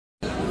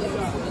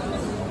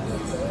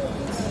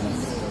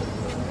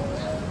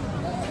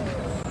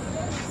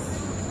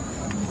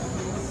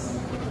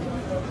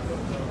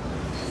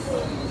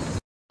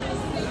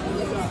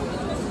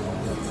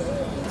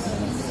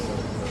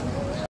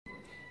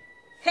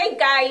Hey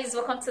guys,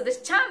 welcome to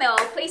this channel.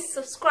 Please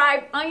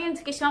subscribe on your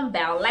notification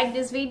bell, like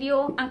this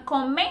video, and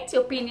comment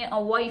your opinion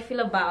on what you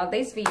feel about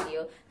this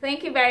video.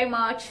 Thank you very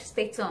much.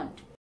 Stay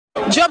tuned.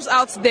 Jobs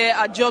out there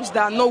are jobs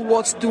that are not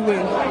worth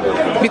doing,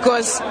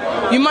 because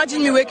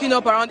imagine me waking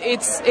up around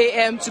 8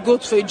 a.m. to go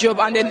to a job,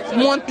 and then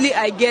monthly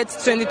I get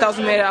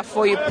 20,000 naira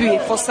for a pay,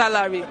 for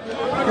salary.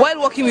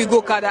 While working with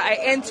Okada, I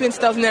earn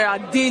 20,000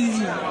 naira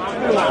daily.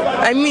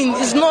 I mean,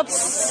 it's not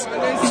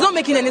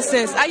making any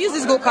sense. I use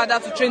this Okada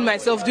to train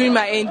myself during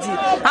my ND.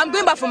 I'm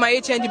going back for my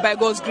HND by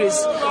God's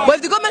grace. But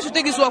if the government should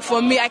take this work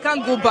from me, I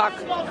can't go back,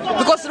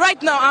 because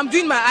right now I'm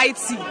doing my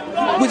IT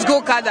with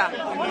Okada.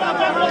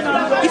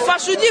 If I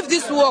should leave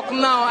this work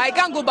now, I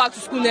can't go back to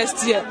school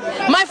next year.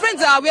 My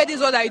friends are aware this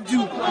is what I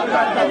do.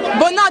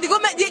 But now the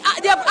government,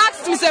 they have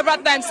asked me several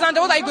times,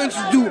 Sandra, what are you going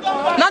to do?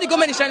 Now the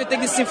government is trying to take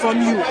this thing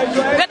from you.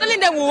 They're telling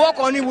them we'll work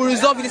on it, we'll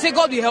resolve it. They say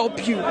God will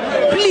help you.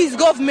 Please,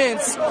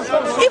 government,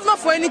 if not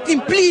for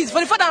anything, please,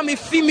 for the fact that I'm a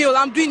female,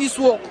 I'm doing this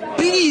work,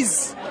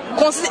 please,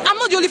 consider. I'm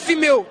not the only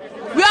female.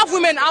 We have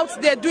women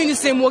out there doing the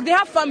same work. They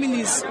have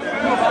families.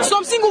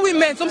 Some single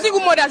women, some single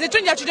mothers, they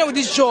train their children with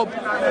this job.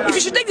 If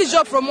you should take this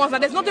job from us,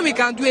 there's nothing we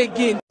can do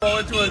again.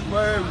 It was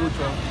very good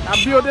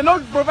job. They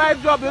don't provide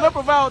job, they don't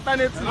provide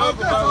alternatives.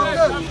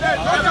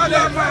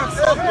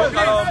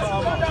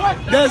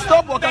 They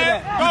stop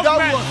Okada.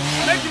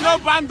 Make you no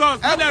ban us,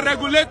 make them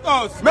regulate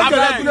us. Make them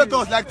regulate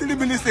us like 3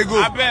 minutes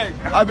ago. I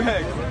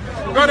beg.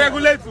 Go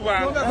regulate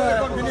one.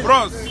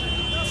 Bros.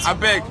 I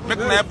beg, make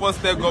them help us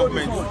tell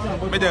government.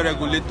 Make them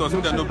regulate us,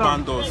 make them no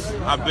ban us.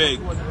 I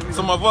beg.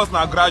 Some of us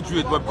now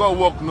graduate, but because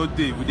work no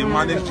day, we didn't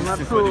manage this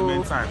thing for the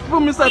meantime.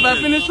 If I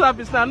finish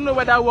service now, I don't know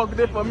whether work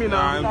day for me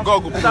now.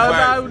 God go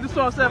provide. God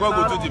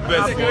go do the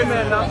best.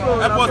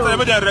 Help us tell,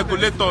 make them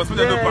regulate us, make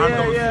them no ban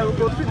us. Yeah, we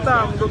go sit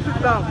down, go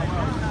sit down.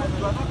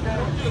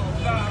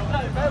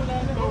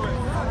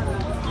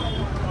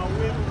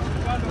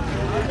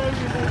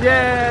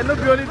 Yeah, no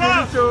be only do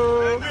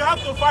show. We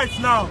have to fight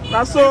now.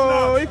 That's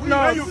so. If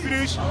not, when you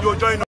finish, you'll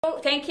join us.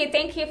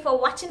 Thank you for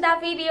watching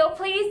that video.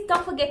 Please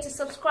don't forget to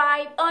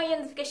subscribe on your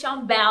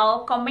notification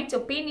bell, comment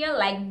your opinion,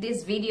 like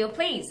this video,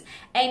 please,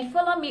 and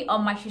follow me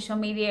on my social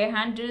media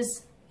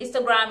handles.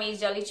 Instagram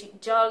is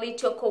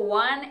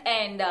JollyChoco1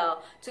 and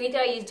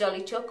Twitter is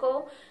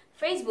JollyChoco.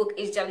 Facebook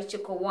is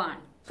JollyChoco1.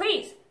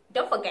 Please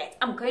don't forget,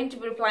 I'm going to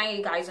be replying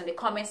you guys on the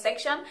comment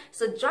section,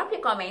 so drop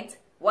your comment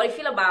what you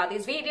feel about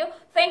this video.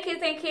 Thank you.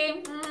 Stay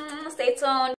tuned.